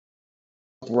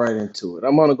right into it.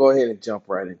 I'm going to go ahead and jump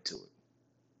right into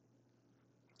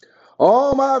it.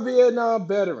 All my Vietnam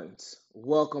veterans,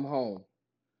 welcome home.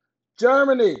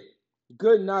 Germany,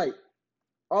 good night.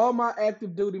 All my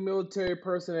active duty military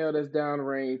personnel that's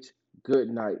downrange, good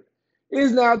night. It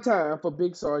is now time for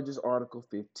Big Sergeant's Article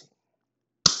 15.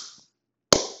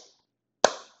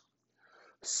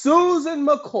 Susan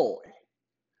McCoy,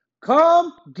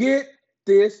 come get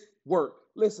this work.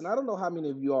 Listen, I don't know how many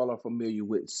of you all are familiar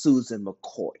with Susan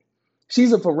McCoy.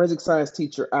 She's a forensic science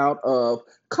teacher out of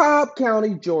Cobb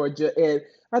County, Georgia, and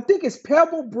I think it's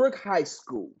Pebblebrook High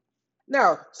School.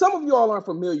 Now, some of you all aren't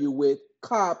familiar with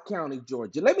Cobb County,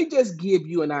 Georgia. Let me just give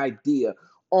you an idea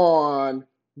on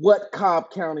what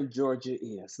Cobb County, Georgia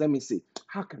is. Let me see.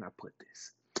 How can I put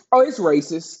this? Oh, it's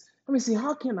racist. Let me see.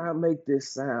 How can I make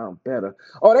this sound better?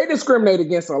 Oh, they discriminate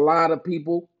against a lot of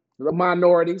people, the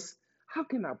minorities. How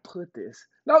can I put this?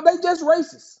 No, they just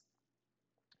racist.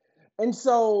 And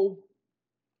so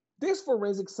this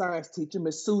forensic science teacher,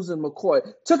 Miss Susan McCoy,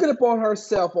 took it upon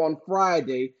herself on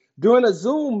Friday during a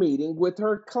Zoom meeting with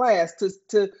her class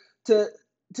to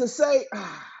say,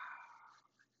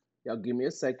 y'all give me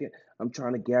a second. I'm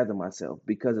trying to gather myself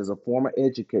because as a former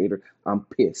educator, I'm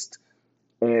pissed.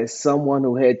 As someone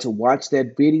who had to watch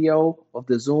that video of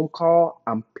the Zoom call,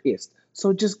 I'm pissed.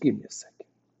 So just give me a second.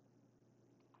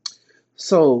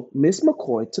 So Miss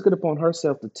McCoy took it upon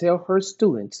herself to tell her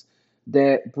students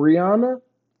that Breonna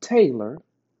Taylor,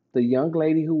 the young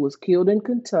lady who was killed in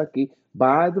Kentucky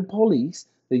by the police,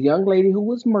 the young lady who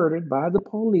was murdered by the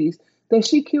police, that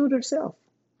she killed herself.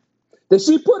 That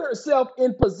she put herself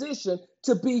in position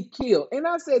to be killed. And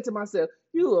I said to myself,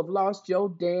 you have lost your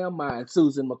damn mind,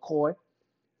 Susan McCoy.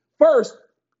 First,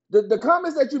 the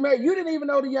comments that you made, you didn't even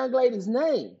know the young lady's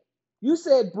name. You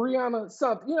said Breonna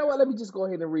something. You know what? Let me just go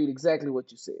ahead and read exactly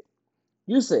what you said.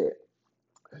 You said,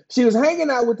 she was hanging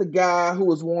out with a guy who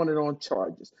was wanted on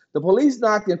charges. The police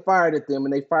knocked and fired at them,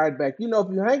 and they fired back. You know,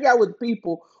 if you hang out with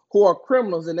people who are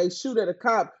criminals and they shoot at a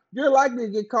cop, you're likely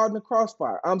to get caught in the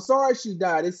crossfire. I'm sorry she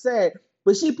died. It's sad,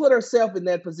 but she put herself in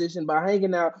that position by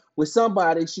hanging out with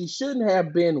somebody she shouldn't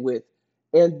have been with.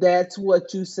 And that's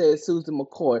what you said, Susan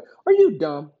McCoy. Are you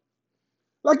dumb?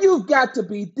 Like, you've got to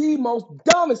be the most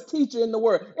dumbest teacher in the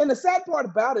world. And the sad part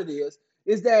about it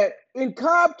is that in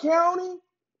Cobb County,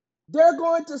 they're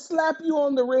going to slap you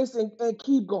on the wrist and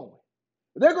keep going.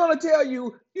 They're going to tell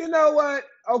you, you know what?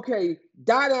 Okay,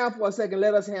 die down for a second.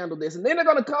 Let us handle this. And then they're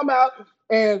going to come out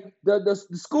and the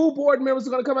school board members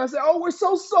are going to come out and say, oh, we're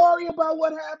so sorry about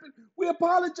what happened. We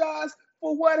apologize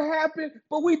for what happened,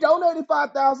 but we donated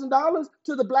 $5,000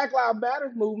 to the Black Lives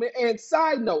Matter movement. And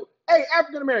side note, hey,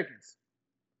 African Americans,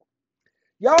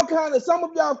 some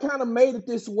of y'all kind of made it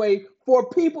this way for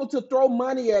people to throw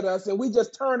money at us and we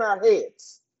just turn our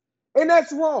heads. And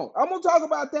that's wrong. I'm going to talk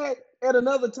about that at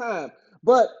another time.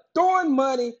 But throwing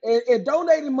money and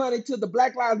donating money to the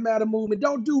Black Lives Matter movement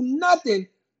don't do nothing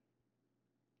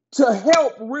to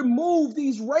help remove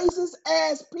these racist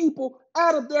ass people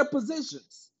out of their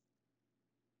positions.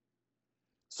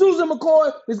 Susan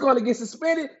McCoy is going to get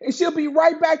suspended and she'll be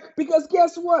right back because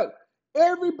guess what?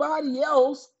 Everybody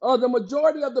else, or the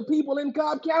majority of the people in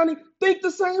Cobb County, think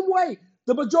the same way.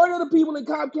 The majority of the people in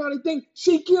Cobb County think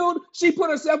she put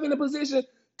herself in a position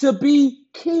to be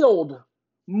killed,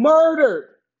 murdered.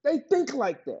 They think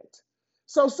like that.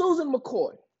 So Susan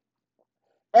McCoy,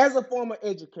 as a former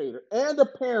educator and a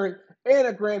parent and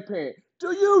a grandparent,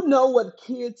 do you know what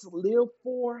kids live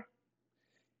for?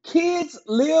 Kids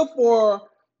live for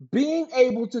being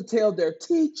able to tell their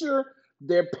teacher,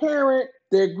 their parent,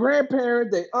 their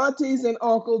grandparent, their aunties and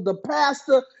uncles, the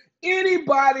pastor,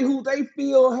 anybody who they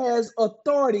feel has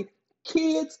authority.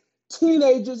 Kids,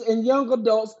 teenagers, and young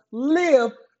adults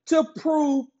live to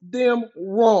prove them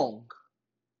wrong.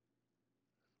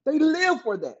 They live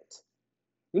for that.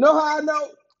 You know how I know?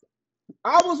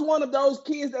 I was one of those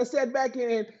kids that sat back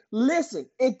and listened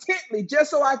intently just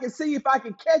so I could see if I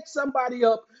could catch somebody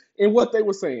up in what they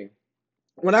were saying.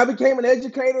 When I became an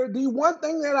educator, the one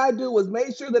thing that I do was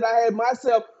make sure that I had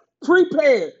myself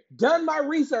prepared, done my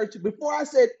research before I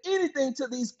said anything to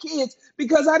these kids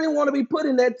because I didn't want to be put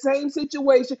in that same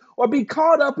situation or be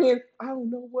caught up in, I don't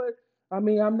know what,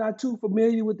 I'm not too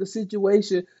familiar with the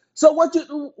situation. So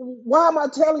why am I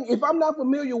telling, if I'm not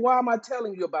familiar, why am I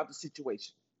telling you about the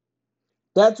situation?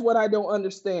 That's what I don't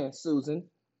understand, Susan.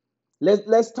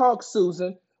 Let's talk,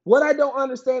 Susan. What I don't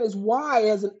understand is why,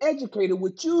 as an educator,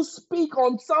 would you speak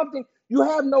on something you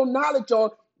have no knowledge on?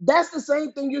 That's the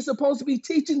same thing you're supposed to be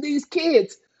teaching these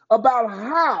kids about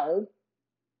how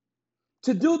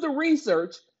to do the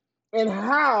research and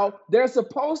how they're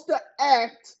supposed to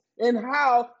act and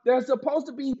how they're supposed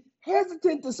to be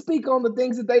hesitant to speak on the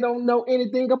things that they don't know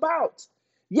anything about.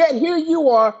 Yet here you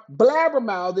are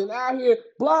blabbermouthing out here,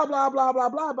 blah, blah, blah, blah,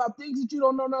 blah, about things that you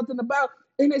don't know nothing about.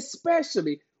 And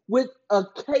especially with a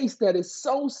case that is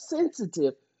so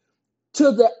sensitive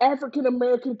to the African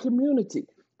American community.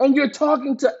 And you're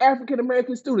talking to African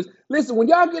American students. Listen, when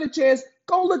y'all get a chance,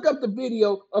 go look up the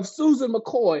video of Susan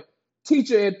McCoy,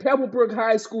 teacher at Pebblebrook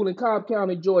High School in Cobb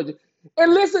County, Georgia,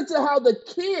 and listen to how the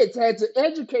kids had to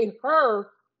educate her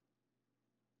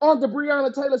on the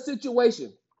Breonna Taylor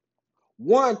situation.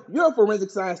 One, you're a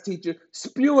forensic science teacher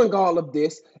spewing all of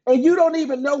this, and you don't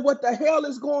even know what the hell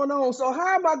is going on. So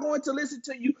how am I going to listen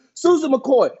to you? Susan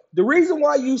McCoy, the reason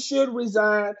why you should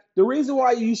resign, the reason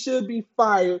why you should be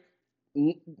fired,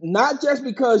 not just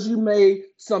because you made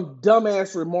some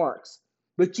dumbass remarks,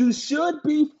 but you should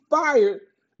be fired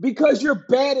because you're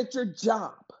bad at your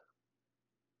job.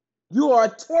 You are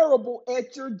terrible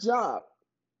at your job.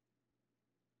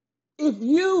 If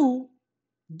you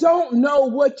don't know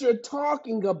what you're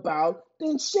talking about,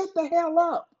 then shut the hell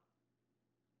up.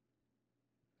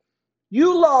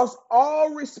 You lost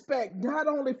all respect, not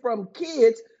only from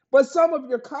kids, but some of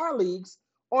your colleagues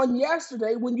on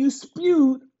yesterday when you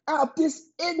spewed out this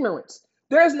ignorance.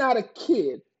 There's not a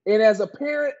kid, and as a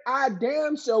parent, I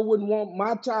damn sure wouldn't want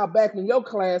my child back in your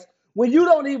class when you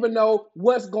don't even know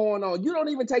what's going on. You don't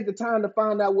even take the time to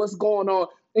find out what's going on.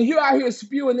 And you're out here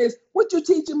spewing this. What you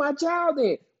teaching my child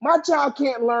then? My child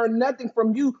can't learn nothing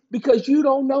from you because you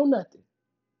don't know nothing.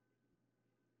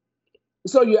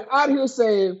 So you're out here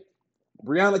saying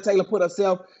Breonna Taylor put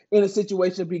herself in a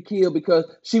situation to be killed because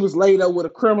she was laid up with a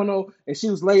criminal and she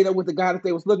was laid up with the guy that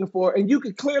they was looking for. And you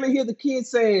could clearly hear the kids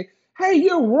saying, hey,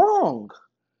 you're wrong.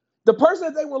 The person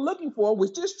that they were looking for,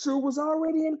 which is true, was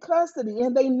already in custody,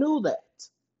 and they knew that.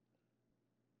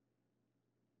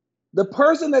 The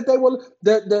person that they were,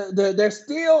 they're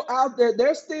still out there.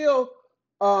 There's still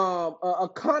a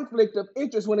conflict of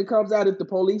interest when it comes out if the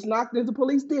police knocked, if the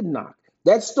police did knock.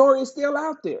 That story is still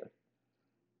out there.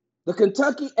 The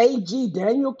Kentucky AG,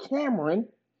 Daniel Cameron,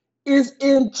 is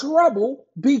in trouble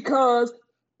because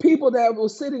people that were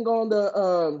sitting on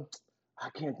the, I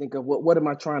can't think of what am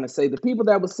I trying to say? The people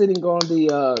that were sitting on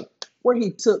the, where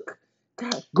he took,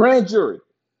 God, grand jury.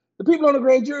 The people on the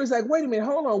grand jury is like, wait a minute,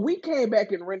 hold on. We came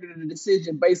back and rendered a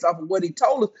decision based off of what he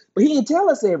told us, but he didn't tell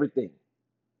us everything.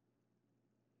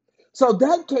 So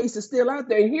that case is still out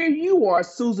there. And here you are,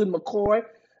 Susan McCoy,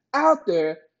 out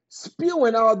there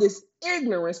spewing all this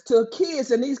ignorance to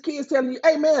kids, and these kids telling you,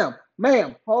 hey,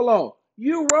 ma'am, hold on.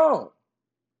 You wrong.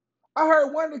 I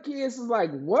heard one of the kids was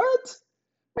like, what?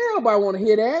 Man, nobody want to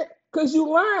hear that because you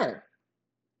lying.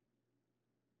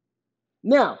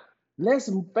 Now, let's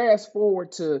fast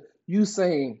forward to you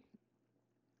saying,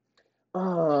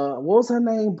 what was her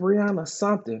name? Breonna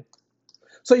something.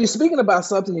 So you're speaking about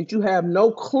something that you have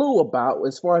no clue about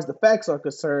as far as the facts are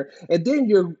concerned, and then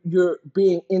you're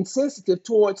being insensitive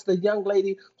towards the young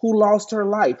lady who lost her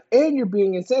life, and you're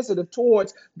being insensitive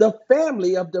towards the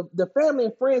family of the family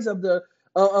and friends of the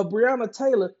of Breonna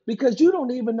Taylor because you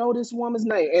don't even know this woman's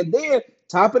name. And then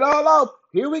top it all off,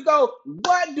 here we go.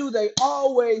 What do they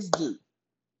always do?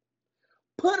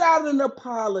 Put out an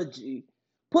apology,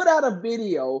 put out a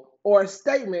video or a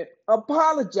statement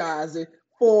apologizing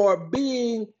for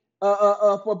being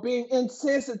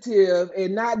insensitive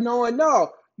and not knowing.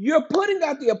 No, you're putting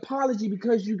out the apology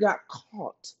because you got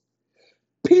caught.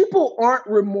 People aren't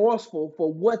remorseful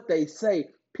for what they say.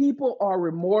 People are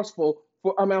remorseful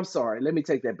for. I'm sorry. Let me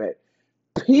take that back.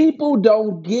 People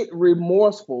don't get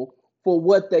remorseful for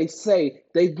what they say.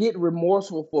 They get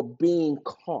remorseful for being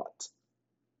caught.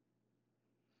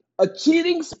 A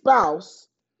cheating spouse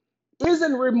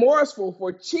isn't remorseful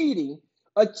for cheating.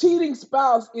 A cheating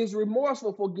spouse is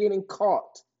remorseful for getting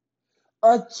caught.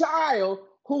 A child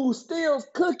who steals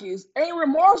cookies ain't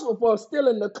remorseful for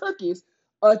stealing the cookies.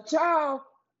 A child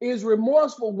is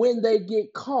remorseful when they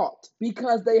get caught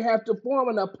because they have to form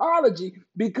an apology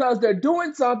because they're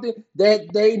doing something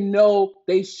that they know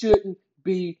they shouldn't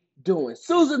be doing.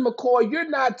 Susan McCoy, you're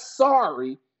not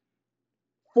sorry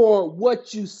for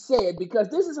what you said because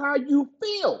this is how you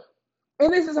feel.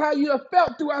 And this is how you have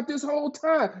felt throughout this whole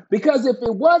time. Because if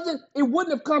it wasn't, it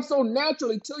wouldn't have come so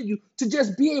naturally to you to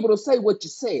just be able to say what you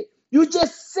said. You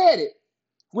just said it.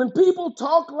 When people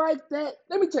talk like that,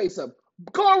 let me tell you something.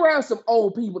 Go around some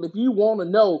old people if you want to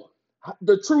know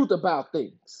the truth about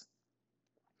things.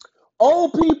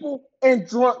 Old people and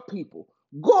drunk people.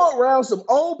 Go around some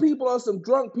old people or some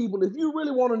drunk people if you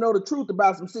really want to know the truth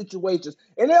about some situations.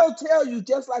 And they'll tell you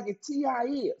just like a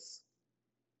TI is.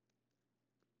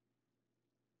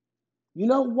 You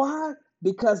know why?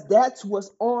 Because that's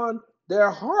what's on their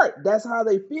heart. That's how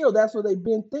they feel. That's what they've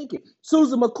been thinking.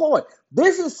 Susan McCoy,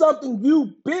 this is something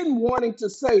you've been wanting to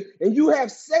say, and you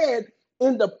have said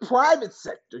in the private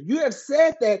sector. You have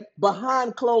said that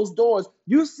behind closed doors.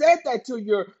 You said that to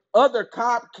your other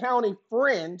Cobb County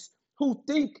friends who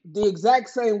think the exact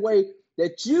same way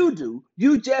that you do.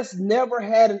 You just never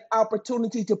had an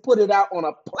opportunity to put it out on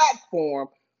a platform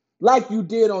like you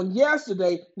did on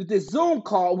yesterday with this Zoom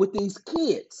call with these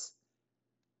kids.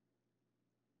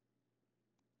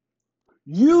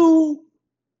 You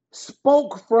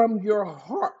spoke from your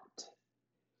heart.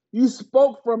 You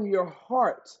spoke from your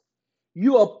heart.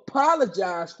 You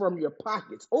apologized from your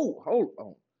pockets. Oh, hold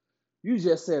on. You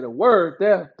just said a word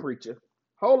there, preacher.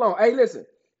 Hold on. Hey, listen.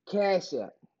 Cash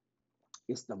App.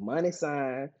 It's the money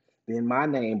sign. Then my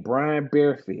name, Brian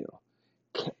Bearfield.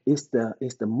 It's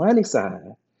the money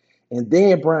sign. And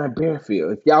then Brian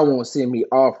Bearfield. If y'all want to send me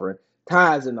offering,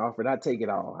 tithes and offering, I take it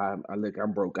all.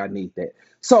 I'm broke. I need that.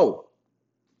 So,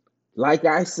 like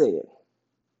I said,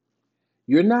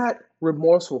 you're not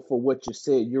remorseful for what you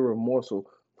said. You're remorseful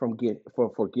for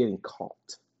getting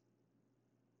caught.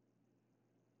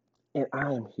 And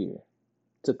I am here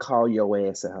to call your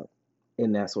ass out.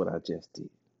 And that's what I just did.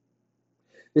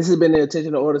 This has been the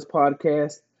Attention to Orders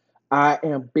podcast. I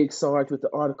am Big Sarge with the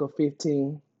Article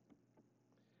 15.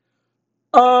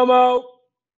 I'm out.